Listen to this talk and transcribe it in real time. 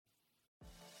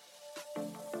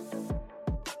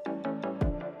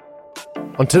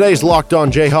On today's Locked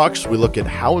On Jayhawks, we look at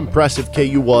how impressive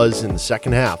KU was in the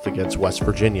second half against West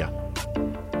Virginia.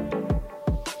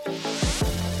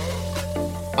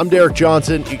 I'm Derek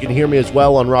Johnson. You can hear me as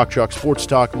well on Rock Chalk Sports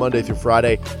Talk Monday through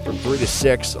Friday from 3 to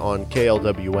 6 on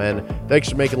KLWN. Thanks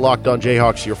for making Locked On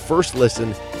Jayhawks your first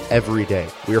listen every day.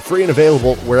 We are free and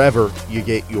available wherever you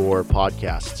get your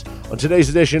podcasts. On today's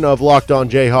edition of Locked On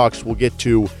Jayhawks, we'll get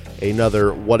to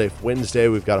another What If Wednesday.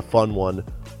 We've got a fun one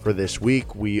for this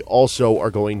week. We also are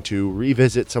going to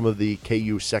revisit some of the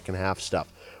KU second half stuff.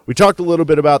 We talked a little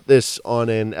bit about this on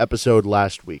an episode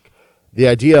last week. The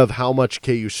idea of how much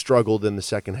KU struggled in the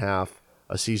second half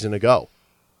a season ago.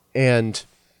 And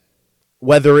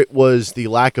whether it was the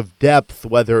lack of depth,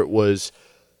 whether it was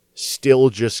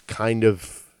still just kind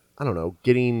of,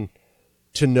 getting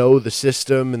to know the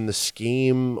system and the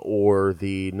scheme, or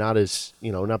the not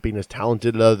being as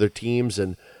talented as other teams,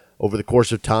 and over the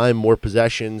course of time, more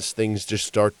possessions, things just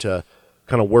start to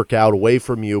kind of work out away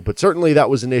from you. But certainly that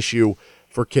was an issue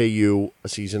for KU a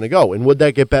season ago. And would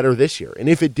that get better this year? And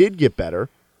if it did get better,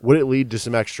 would it lead to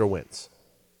some extra wins?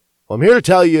 Well, I'm here to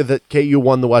tell you that KU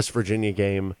won the West Virginia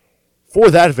game for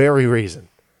that very reason.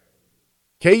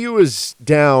 KU is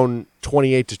down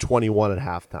 28-21 at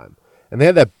halftime. And they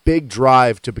had that big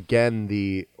drive to begin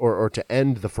to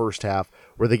end the first half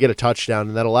where they get a touchdown,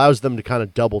 and that allows them to kind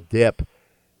of double dip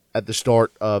at the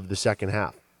start of the second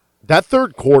half. That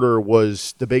third quarter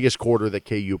was the biggest quarter that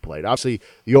KU played. Obviously,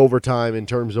 the overtime in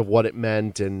terms of what it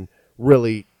meant and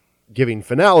really giving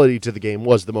finality to the game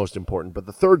was the most important. But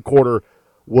the third quarter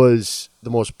was the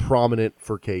most prominent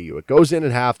for KU. It goes in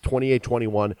at half,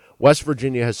 28-21. West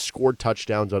Virginia has scored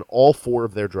touchdowns on all four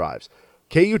of their drives.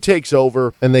 KU takes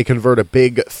over, and they convert a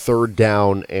big 3rd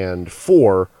down and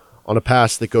 4 on a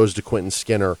pass that goes to Quentin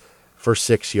Skinner for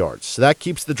 6 yards. So that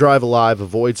keeps the drive alive,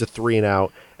 avoids a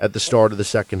 3-and-out at the start of the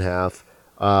second half.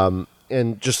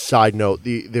 And just side note,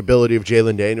 the ability of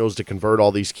Jalen Daniels to convert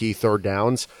all these key 3rd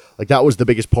downs, that was the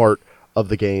biggest part of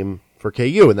the game for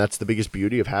KU, and that's the biggest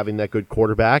beauty of having that good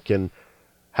quarterback and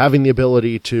having the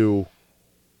ability to,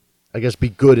 be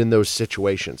good in those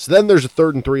situations. Then there's a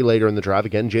 3rd and 3 later in the drive.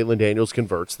 Again, Jalen Daniels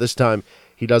converts. This time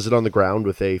he does it on the ground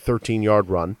with a 13-yard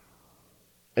run.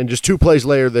 And just 2 plays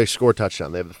later, they score a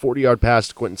touchdown. They have the 40-yard pass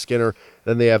to Quentin Skinner.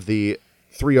 Then they have the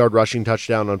 3-yard rushing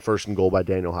touchdown on 1st and goal by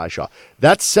Daniel Highshaw.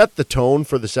 That set the tone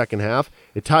for the second half.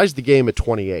 It ties the game at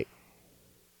 28.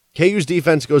 KU's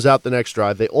defense goes out the next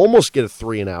drive. They almost get a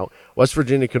 3-and-out. West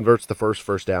Virginia converts the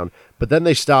first down, but then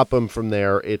they stop them from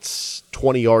there. It's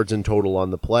 20 yards in total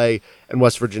on the play, and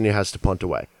West Virginia has to punt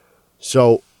away.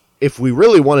 So if we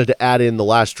really wanted to add in the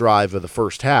last drive of the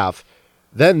first half,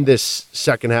 then this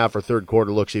second half or third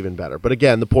quarter looks even better. But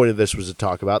again, the point of this was to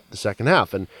talk about the second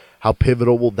half and how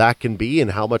pivotal that can be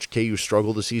and how much KU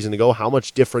struggled a season ago, how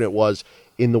much different it was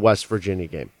in the West Virginia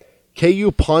game.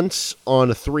 KU punts on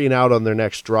a 3-and-out on their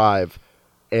next drive,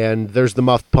 and there's the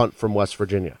muffed punt from West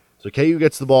Virginia. So KU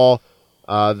gets the ball.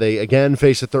 They again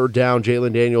face a 3rd down.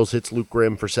 Jalen Daniels hits Luke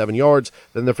Grimm for 7 yards.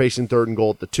 Then they're facing 3rd and goal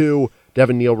at the 2.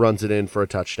 Devin Neal runs it in for a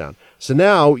touchdown. So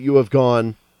now you have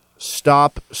gone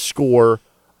stop, score,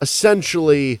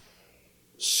 essentially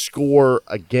score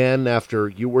again after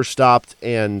you were stopped,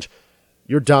 and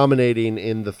you're dominating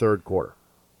in the third quarter.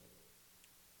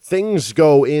 Things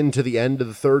go into the end of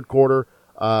the third quarter.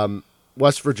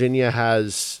 West Virginia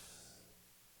has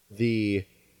the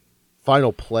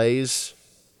final plays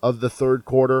of the third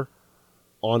quarter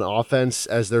on offense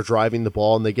as they're driving the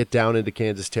ball, and they get down into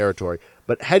Kansas territory.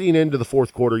 But heading into the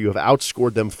fourth quarter, you have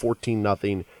outscored them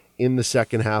 14-0 in the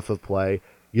second half of play.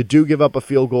 You do give up a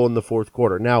field goal in the fourth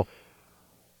quarter. Now,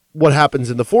 what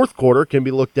happens in the fourth quarter can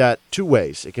be looked at 2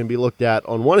 ways. It can be looked at,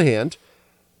 on one hand,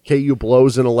 KU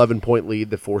blows an 11-point lead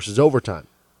that forces overtime.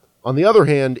 On the other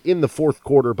hand, in the fourth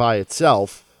quarter by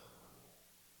itself,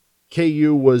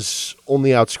 KU was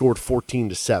only outscored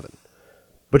 14-7.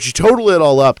 But you total it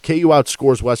all up, KU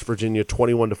outscores West Virginia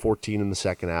 21-14 in the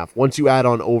second half. Once you add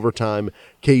on overtime,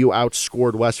 KU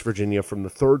outscored West Virginia from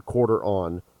the third quarter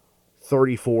on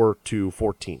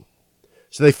 34-14.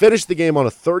 So they finished the game on a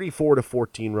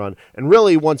 34-14 run, and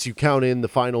really, once you count in the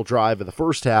final drive of the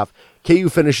first half, KU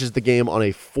finishes the game on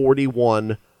a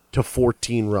 41-14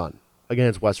 run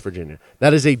against West Virginia.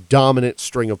 That is a dominant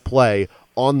string of play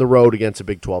on the road against a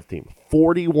Big 12 team.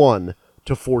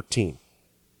 41-14.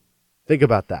 Think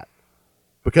about that.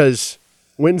 Because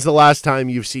when's the last time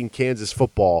you've seen Kansas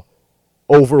football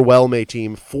overwhelm a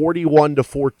team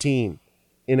 41-14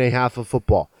 in a half of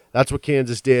football? That's what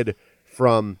Kansas did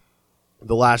from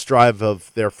the last drive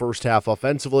of their first half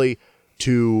offensively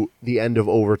to the end of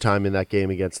overtime in that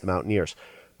game against the Mountaineers.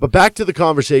 But back to the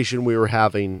conversation we were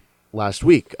having last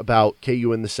week about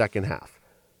KU in the second half.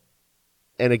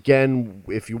 And again,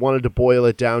 if you wanted to boil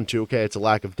it down to, okay, it's a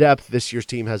lack of depth, this year's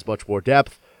team has much more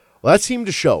depth. Well, that seemed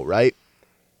to show, right?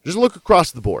 Just look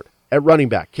across the board. At running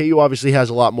back, KU obviously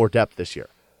has a lot more depth this year.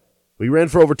 We ran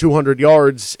for over 200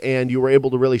 yards, and you were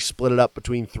able to really split it up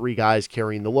between three guys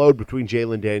carrying the load, between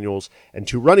Jalen Daniels and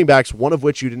two running backs, one of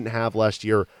which you didn't have last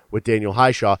year with Daniel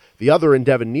Highshaw. The other in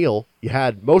Devin Neal, you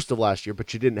had most of last year,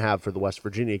 but you didn't have for the West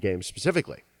Virginia game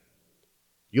specifically.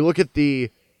 You look at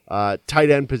the tight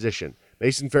end position.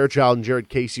 Mason Fairchild and Jared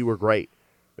Casey were great.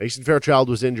 Mason Fairchild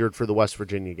was injured for the West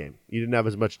Virginia game. You didn't have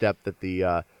as much depth at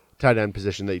the tight end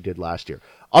position that you did last year.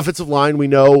 Offensive line, we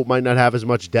know, might not have as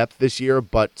much depth this year,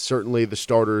 but certainly the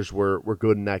starters were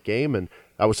good in that game, and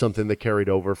that was something that carried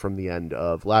over from the end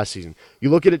of last season. You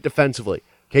look at it defensively.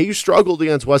 KU struggled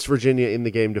against West Virginia in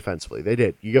the game defensively. They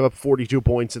did. You gave up 42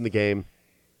 points in the game,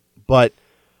 but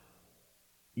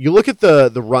you look at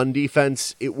the run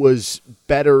defense, it was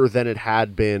better than it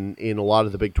had been in a lot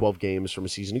of the Big 12 games from a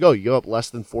season ago. You go up less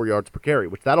than 4 yards per carry,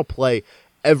 which that'll play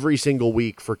every single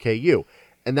week for KU.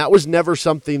 And that was never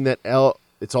something that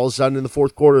it's all of a sudden in the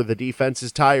fourth quarter, the defense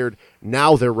is tired.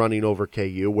 Now they're running over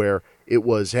KU, where it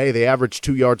was, hey, they averaged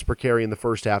 2 yards per carry in the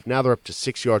first half. Now they're up to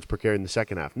 6 yards per carry in the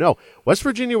second half. No, West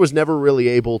Virginia was never really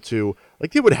able to,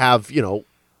 like, they would have,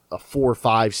 a 4,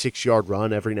 5, 6 yard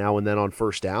run every now and then on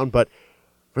first down. But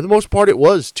for the most part, it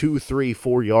was 2, 3,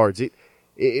 4 yards.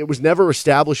 It was never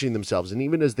establishing themselves. And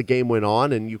even as the game went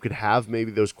on, and you could have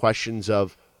maybe those questions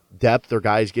of depth or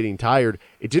guys getting tired,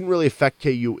 it didn't really affect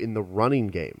KU in the running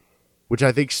game, which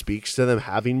I think speaks to them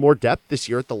having more depth this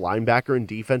year at the linebacker and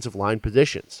defensive line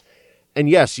positions. And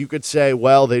yes, you could say,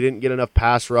 well, they didn't get enough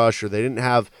pass rush or they didn't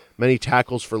have many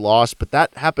tackles for loss, but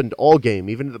that happened all game,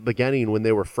 even at the beginning when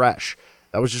they were fresh.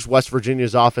 That was just West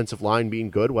Virginia's offensive line being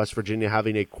good, West Virginia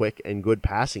having a quick and good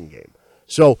passing game.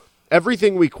 So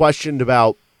everything we questioned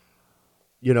about,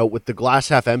 with the glass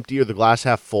half empty or the glass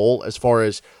half full, as far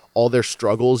as all their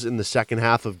struggles in the second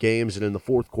half of games and in the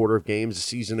fourth quarter of games a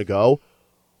season ago,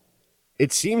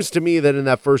 it seems to me that in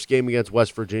that first game against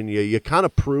West Virginia, you kind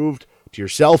of proved to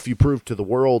yourself, you proved to the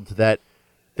world that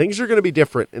things are going to be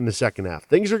different in the second half.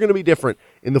 Things are going to be different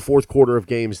in the fourth quarter of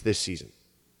games this season.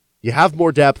 You have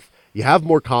more depth. You have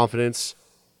more confidence.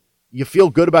 You feel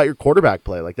good about your quarterback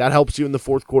play. Like, that helps you in the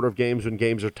fourth quarter of games when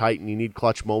games are tight and you need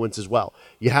clutch moments as well.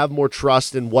 You have more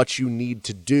trust in what you need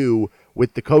to do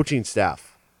with the coaching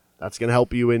staff. That's going to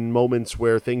help you in moments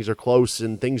where things are close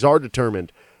and things are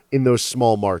determined in those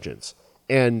small margins.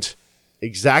 And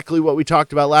exactly what we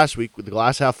talked about last week with the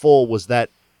glass half full was that,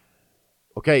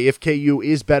 okay, if KU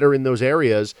is better in those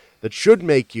areas, that should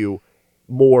make you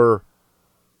more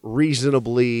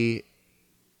reasonably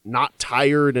not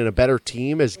tired and a better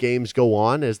team as games go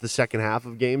on, as the second half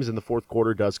of games in the fourth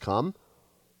quarter does come.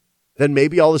 Then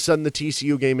maybe all of a sudden the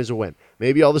TCU game is a win.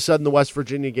 Maybe all of a sudden the West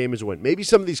Virginia game is a win. Maybe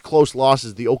some of these close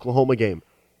losses, the Oklahoma game,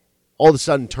 all of a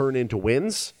sudden turn into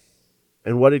wins.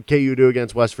 And what did KU do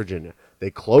against West Virginia? They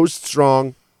closed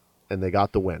strong, and they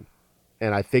got the win.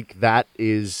 And I think that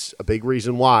is a big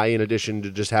reason why, in addition to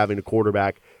just having a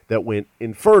quarterback that went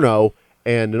inferno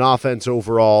and an offense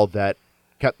overall that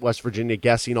kept West Virginia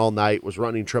guessing all night, was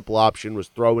running triple option, was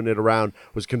throwing it around,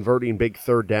 was converting big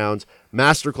third downs.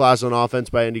 Masterclass on offense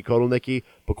by Andy Kotelnicki,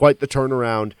 but quite the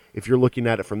turnaround if you're looking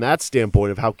at it from that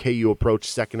standpoint of how KU approached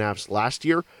second halves last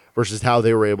year versus how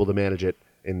they were able to manage it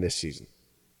in this season.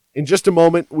 In just a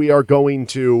moment, we are going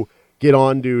to get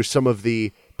on to some of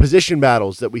the position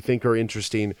battles that we think are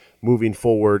interesting moving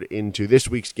forward into this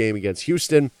week's game against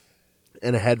Houston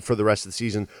and ahead for the rest of the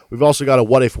season. We've also got a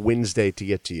What If Wednesday to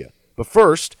get to you. But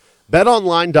first,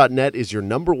 BetOnline.net is your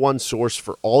number one source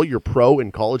for all your pro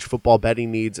and college football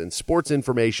betting needs and sports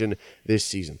information this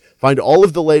season. Find all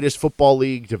of the latest football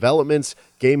league developments,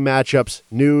 game matchups,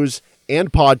 news,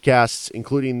 and podcasts,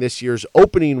 including this year's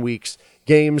opening week's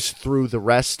games through the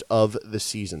rest of the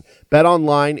season.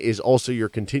 BetOnline is also your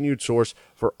continued source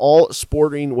for all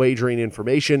sporting wagering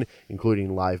information,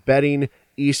 including live betting,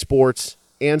 esports,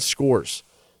 and scores.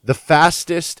 The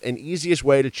fastest and easiest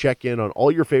way to check in on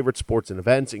all your favorite sports and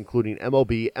events, including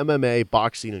MLB, MMA,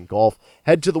 boxing, and golf.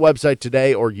 Head to the website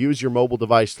today or use your mobile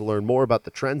device to learn more about the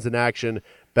trends in action.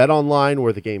 Bet online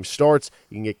where the game starts.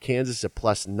 You can get Kansas at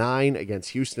 +9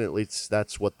 against Houston. At least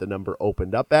that's what the number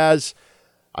opened up as.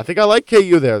 I think I like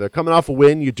KU there. They're coming off a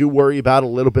win. You do worry about a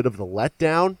little bit of the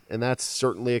letdown, and that's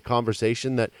certainly a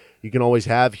conversation that you can always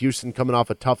have. Houston coming off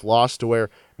a tough loss to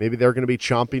where maybe they're going to be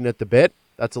chomping at the bit.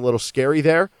 That's a little scary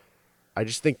there. I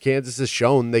just think Kansas has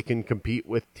shown they can compete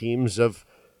with teams of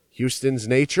Houston's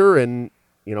nature, and,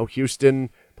 Houston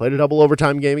played a double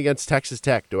overtime game against Texas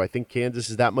Tech. Do I think Kansas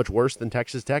is that much worse than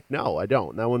Texas Tech? No, I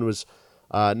don't. That one was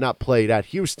not played at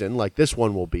Houston like this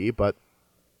one will be, but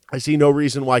I see no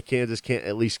reason why Kansas can't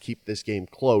at least keep this game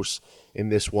close in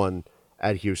this one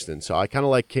at Houston. So I kind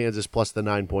of like Kansas plus the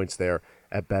 9 points there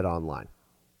at BetOnline.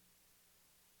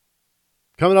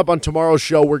 Coming up on tomorrow's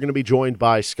show, we're going to be joined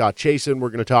by Scott Chasen. We're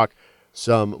going to talk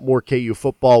some more KU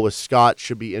football with Scott.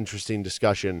 Should be interesting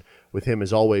discussion with him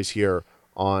as always here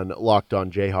on Locked On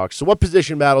Jayhawks. So what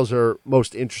position battles are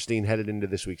most interesting headed into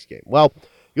this week's game? Well,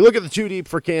 you look at the two deep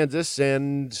for Kansas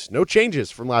and no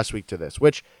changes from last week to this,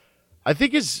 which I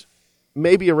think is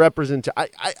maybe a representation.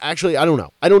 I don't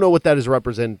know. I don't know what that is a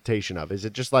representation of. Is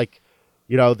it just like,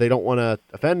 they don't want to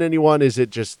offend anyone? Is it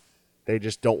just they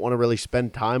just don't want to really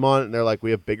spend time on it and they're like,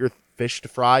 we have bigger fish to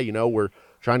fry, we're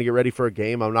trying to get ready for a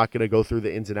game. I'm not going to go through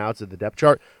the ins and outs of the depth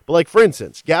chart. But like, for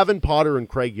instance, Gavin Potter and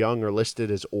Craig Young are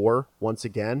listed as or once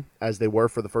again, as they were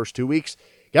for the first 2 weeks.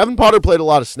 Gavin Potter played a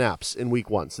lot of snaps in week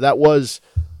 1. So that was,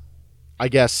 I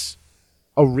guess,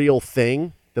 a real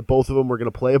thing that both of them were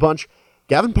going to play a bunch.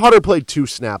 Gavin Potter played 2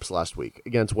 snaps last week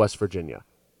against West Virginia.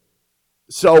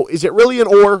 So is it really an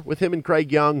or with him and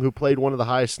Craig Young, who played one of the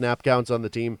highest snap counts on the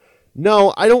team?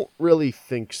 No, I don't really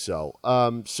think so.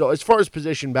 So as far as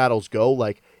position battles go,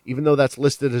 like, even though that's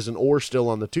listed as an or still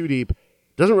on the two deep,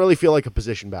 doesn't really feel like a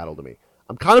position battle to me.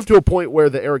 I'm kind of to a point where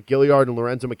the Eric Gilliard and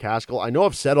Lorenzo McCaskill, I know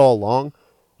I've said all along,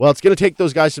 well, it's going to take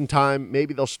those guys some time.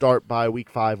 Maybe they'll start by week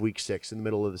 5, week 6 in the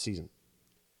middle of the season.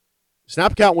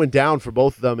 Snap count went down for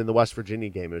both of them in the West Virginia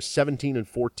game. It was 17 and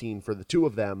 14 for the two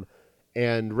of them,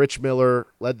 and Rich Miller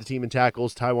led the team in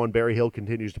tackles. Taiwan Berryhill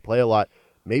continues to play a lot.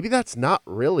 Maybe that's not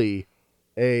really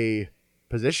a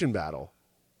position battle.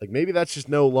 Like, maybe that's just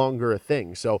no longer a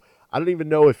thing. So I don't even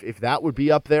know if that would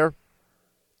be up there.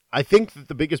 I think that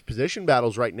the biggest position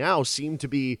battles right now seem to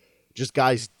be just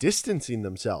guys distancing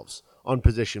themselves on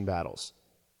position battles.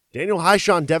 Daniel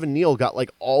Highshaw, Devin Neal got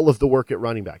like all of the work at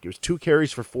running back. It was 2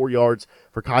 carries for 4 yards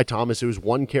for Kai Thomas. It was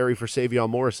 1 carry for Savion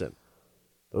Morrison.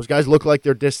 Those guys look like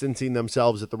they're distancing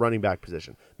themselves at the running back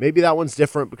position. Maybe that one's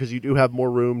different because you do have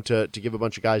more room to give a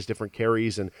bunch of guys different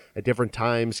carries and at different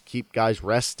times keep guys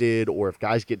rested, or if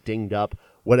guys get dinged up,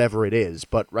 whatever it is.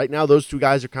 But right now, those 2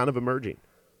 guys are kind of emerging.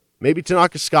 Maybe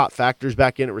Tanaka Scott factors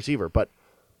back in at receiver, but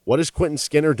what has Quentin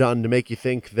Skinner done to make you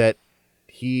think that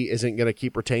he isn't going to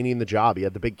keep retaining the job? He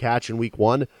had the big catch in week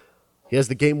 1. He has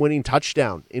the game-winning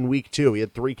touchdown in week 2. He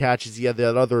had 3 catches. He had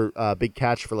that other big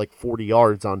catch for like 40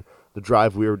 yards on the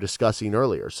drive we were discussing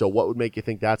earlier. So what would make you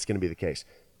think that's going to be the case?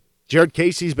 Jared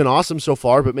Casey's been awesome so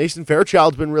far, but Mason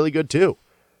Fairchild's been really good too.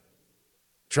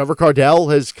 Trevor Cardell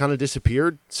has kind of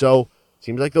disappeared, so it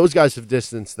seems like those guys have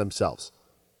distanced themselves.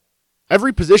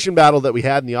 Every position battle that we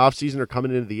had in the offseason or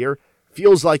coming into the year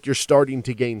feels like you're starting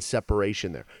to gain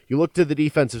separation there. You look to the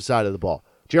defensive side of the ball.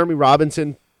 Jeremy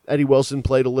Robinson, Eddie Wilson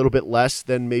played a little bit less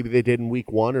than maybe they did in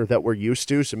week 1 or that we're used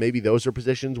to, so maybe those are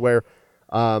positions where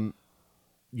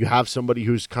you have somebody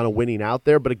who's kind of winning out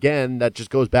there. But again, that just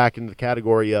goes back into the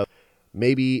category of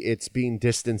maybe it's being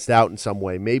distanced out in some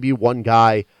way. Maybe one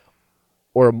guy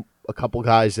or a couple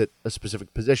guys at a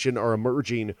specific position are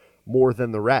emerging more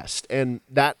than the rest. And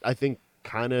that, I think,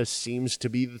 kind of seems to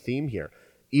be the theme here.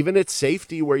 Even at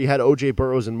safety, where you had O.J.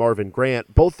 Burrows and Marvin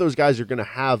Grant, both those guys are going to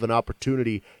have an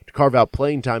opportunity to carve out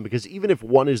playing time, because even if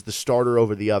one is the starter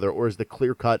over the other or is the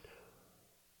clear-cut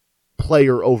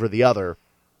player over the other,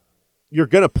 you're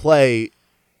going to play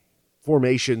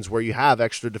formations where you have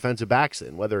extra defensive backs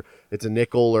in, whether it's a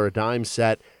nickel or a dime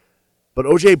set. But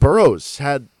O.J. Burrows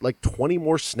had like 20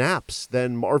 more snaps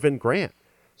than Marvin Grant.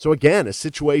 So again, a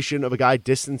situation of a guy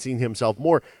distancing himself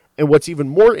more. And what's even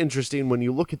more interesting when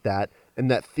you look at that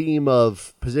and that theme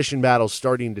of position battles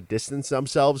starting to distance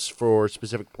themselves for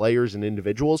specific players and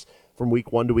individuals from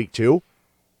week 1 to week 2,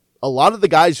 a lot of the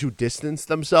guys who distanced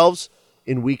themselves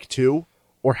in week 2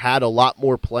 or had a lot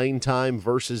more playing time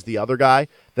versus the other guy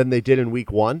than they did in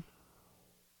week 1,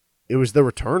 it was the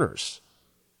returners.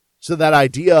 So that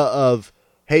idea of,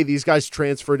 hey, these guys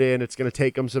transferred in, it's going to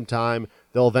take them some time,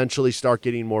 they'll eventually start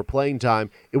getting more playing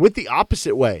time, it went the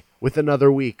opposite way with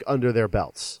another week under their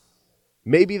belts.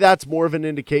 Maybe that's more of an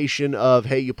indication of,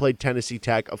 hey, you played Tennessee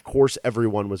Tech, of course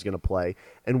everyone was going to play,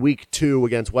 and week 2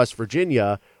 against West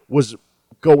Virginia was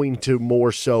going to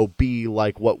more so be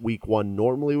like what week 1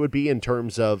 normally would be, in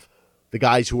terms of the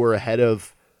guys who are ahead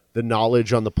of the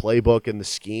knowledge on the playbook and the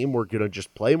scheme were going to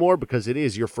just play more because it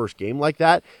is your first game like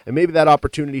that. And maybe that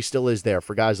opportunity still is there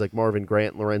for guys like Marvin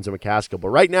Grant and Lorenzo McCaskill. But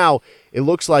right now, it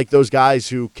looks like those guys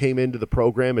who came into the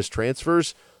program as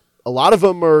transfers, a lot of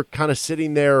them are kind of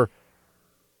sitting there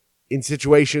in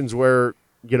situations where,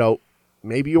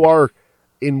 maybe you are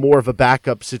in more of a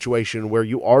backup situation where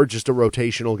you are just a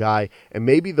rotational guy, and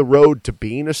maybe the road to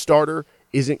being a starter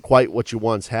isn't quite what you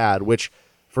once had, which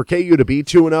for KU to be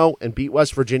 2-0 and beat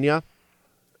West Virginia,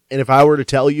 and if I were to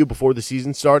tell you before the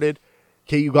season started,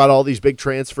 KU got all these big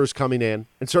transfers coming in,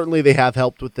 and certainly they have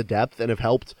helped with the depth and have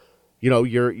helped,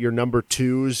 your number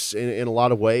twos in a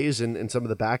lot of ways and some of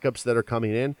the backups that are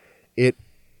coming in. It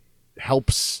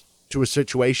helps to a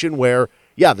situation where,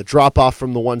 the drop-off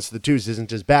from the ones to the twos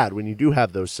isn't as bad when you do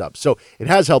have those subs. So it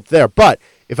has helped there. But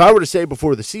if I were to say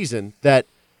before the season that,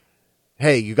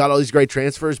 hey, you got all these great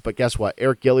transfers, but guess what?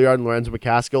 Eric Gilliard and Lorenzo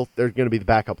McCaskill, they're going to be the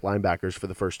backup linebackers for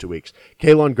the first 2 weeks.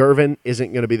 Kalen Gervin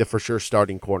isn't going to be the for sure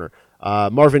starting corner.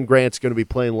 Marvin Grant's going to be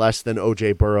playing less than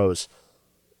O.J. Burroughs.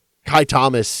 Kai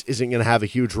Thomas isn't going to have a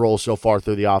huge role so far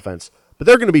through the offense. But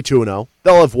they're going to be 2-0.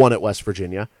 They'll have won at West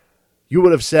Virginia. You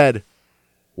would have said,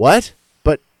 what?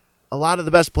 But a lot of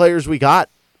the best players we got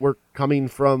were coming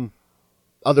from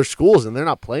other schools, and they're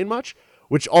not playing much,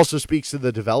 which also speaks to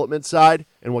the development side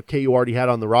and what KU already had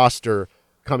on the roster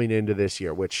coming into this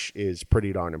year, which is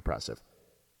pretty darn impressive.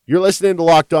 You're listening to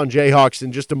Locked On Jayhawks.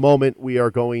 In just a moment, we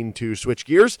are going to switch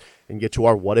gears and get to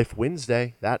our What If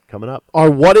Wednesday. That coming up.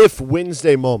 Our What If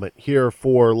Wednesday moment here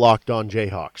for Locked On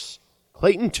Jayhawks.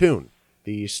 Clayton Tune,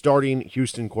 the starting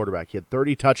Houston quarterback. He had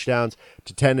 30 touchdowns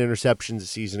to 10 interceptions a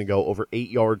season ago, over 8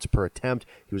 yards per attempt.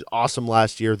 He was awesome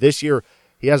last year. This year,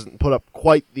 he hasn't put up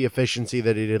quite the efficiency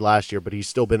that he did last year, but he's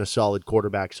still been a solid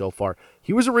quarterback so far.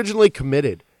 He was originally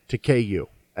committed to KU.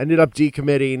 Ended up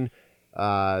decommitting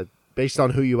based on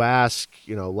who you ask,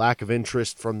 lack of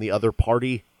interest from the other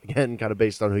party. Again, kind of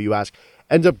based on who you ask.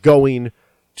 Ends up going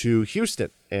to Houston,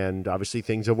 and obviously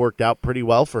things have worked out pretty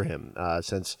well for him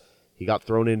since he got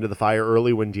thrown into the fire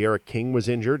early when De'Ara King was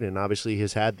injured, and obviously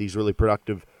has had these really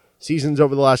productive seasons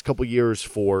over the last couple years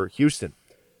for Houston.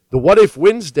 The What If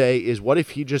Wednesday is what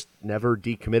if he just never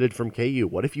decommitted from KU?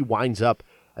 What if he winds up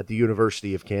at the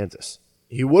University of Kansas?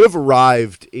 He would have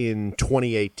arrived in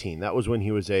 2018. That was when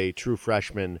he was a true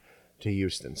freshman to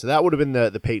Houston. So that would have been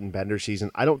the Peyton Bender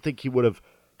season. I don't think he would have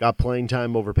got playing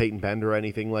time over Peyton Bender or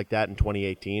anything like that in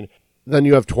 2018. Then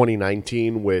you have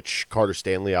 2019, which Carter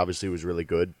Stanley obviously was really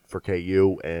good for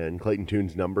KU, and Clayton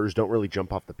Tune's numbers don't really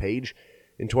jump off the page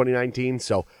in 2019.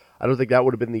 So I don't think that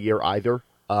would have been the year either.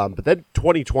 But then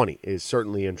 2020 is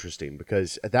certainly interesting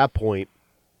because at that point,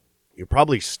 you're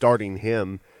probably starting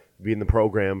him be in the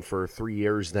program for 3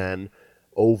 years then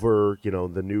over,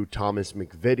 the new Thomas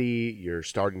McVitie. You're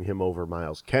starting him over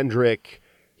Miles Kendrick.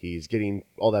 He's getting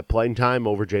all that playing time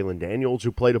over Jalen Daniels,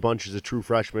 who played a bunch as a true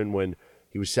freshman when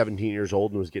he was 17 years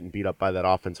old and was getting beat up by that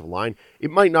offensive line. It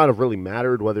might not have really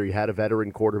mattered whether he had a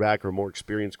veteran quarterback or a more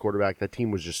experienced quarterback. That team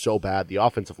was just so bad. The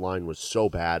offensive line was so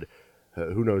bad.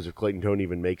 Who knows if Clayton Tune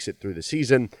even makes it through the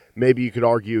season. Maybe you could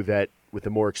argue that with a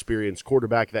more experienced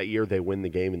quarterback that year, they win the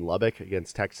game in Lubbock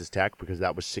against Texas Tech because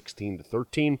that was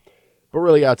 16-13. But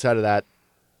really outside of that,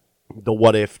 the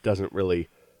what if doesn't really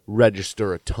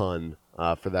register a ton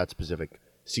for that specific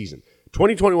season.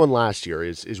 2021 last year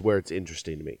is where it's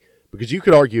interesting to me because you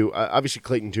could argue, obviously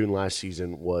Clayton Tune last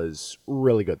season was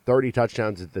really good. 30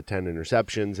 touchdowns at the 10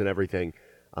 interceptions and everything.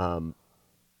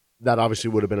 That obviously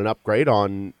would have been an upgrade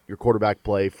on your quarterback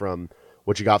play from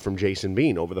what you got from Jason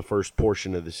Bean over the first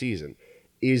portion of the season.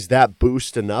 Is that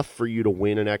boost enough for you to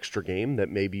win an extra game that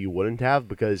maybe you wouldn't have?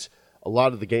 Because a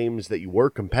lot of the games that you were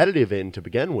competitive in to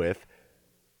begin with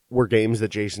were games that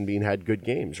Jason Bean had good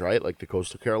games, right? Like the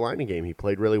Coastal Carolina game, he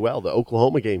played really well. The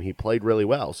Oklahoma game, he played really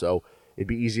well. So it'd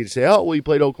be easy to say, oh, well, you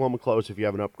played Oklahoma close. If you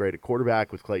have an upgraded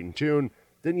quarterback with Clayton Tune,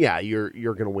 then yeah, you're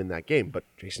going to win that game. But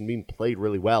Jason Bean played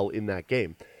really well in that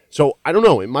game. So I don't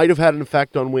know. It might have had an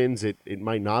effect on wins. It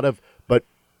might not have. But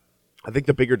I think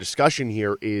the bigger discussion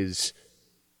here is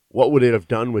what would it have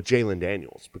done with Jalen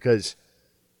Daniels? Because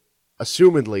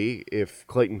assumedly, if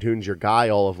Clayton Tune's your guy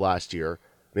all of last year,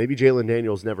 maybe Jalen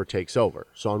Daniels never takes over.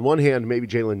 So on one hand, maybe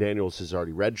Jalen Daniels has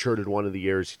already redshirted one of the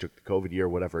years. He took the COVID year,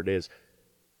 whatever it is.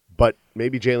 But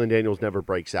maybe Jalen Daniels never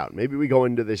breaks out. Maybe we go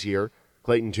into this year,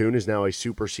 Clayton Tune is now a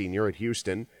super senior at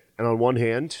Houston. And on one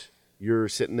hand, you're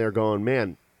sitting there going,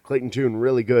 man, Clayton Tune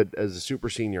really good as a super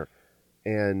senior.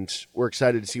 And we're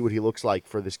excited to see what he looks like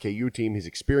for this KU team, his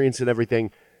experience and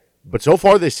everything. But so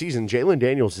far this season, Jalen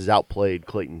Daniels has outplayed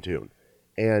Clayton Tune.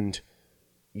 And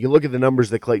you look at the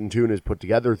numbers that Clayton Tune has put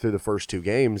together through the first two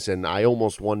games, and I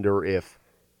almost wonder if,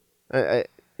 I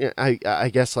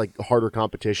guess, like harder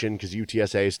competition, because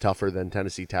UTSA is tougher than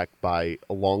Tennessee Tech by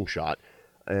a long shot.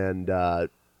 And,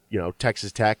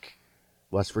 Texas Tech,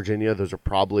 West Virginia, those are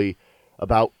probably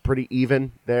about pretty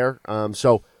even there.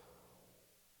 So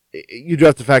you do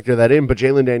have to factor that in, but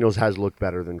Jalen Daniels has looked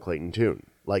better than Clayton Tune.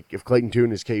 Like, if Clayton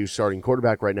Tune is KU's starting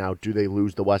quarterback right now, do they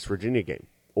lose the West Virginia game?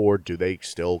 Or do they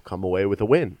still come away with a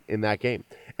win in that game?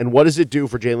 And what does it do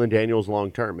for Jalen Daniels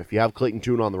long term? If you have Clayton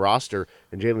Tune on the roster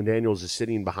and Jalen Daniels is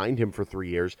sitting behind him for 3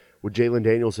 years, would Jalen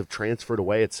Daniels have transferred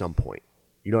away at some point?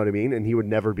 You know what I mean? And he would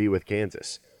never be with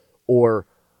Kansas. Or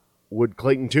would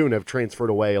Clayton Tune have transferred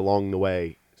away along the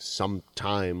way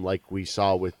sometime, like we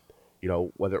saw with,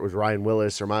 whether it was Ryan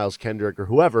Willis or Miles Kendrick or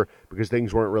whoever, because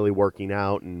things weren't really working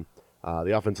out and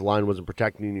the offensive line wasn't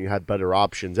protecting you, and you had better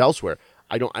options elsewhere.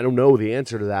 I don't know the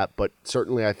answer to that, but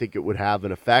certainly I think it would have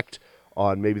an effect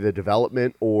on maybe the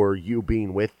development or you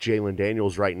being with Jalen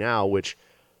Daniels right now, which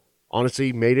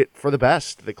honestly made it for the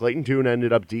best. The Clayton Tune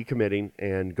ended up decommitting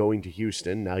and going to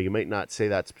Houston. Now, you might not say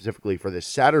that specifically for this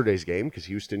Saturday's game because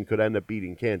Houston could end up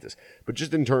beating Kansas. But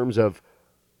just in terms of,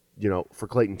 for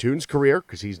Clayton Tune's career,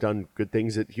 because he's done good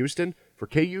things at Houston, for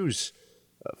KU's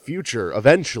future,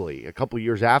 eventually, a couple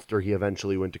years after he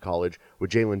eventually went to college,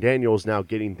 with Jalen Daniels now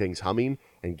getting things humming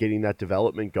and getting that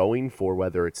development going for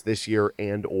whether it's this year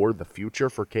and or the future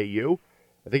for KU,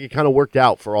 I think it kind of worked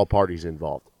out for all parties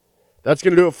involved. That's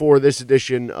going to do it for this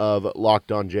edition of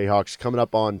Locked On Jayhawks. Coming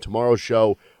up on tomorrow's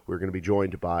show, we're going to be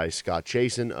joined by Scott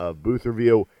Chasen of Booth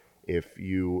Review. If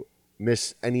you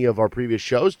miss any of our previous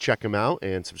shows, check them out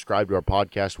and subscribe to our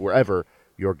podcast wherever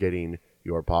you're getting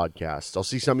your podcasts. I'll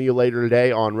see some of you later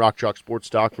today on Rock Chalk Sports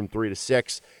Talk from 3 to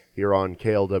 6 here on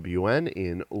KLWN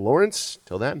in Lawrence.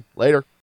 Till then, later.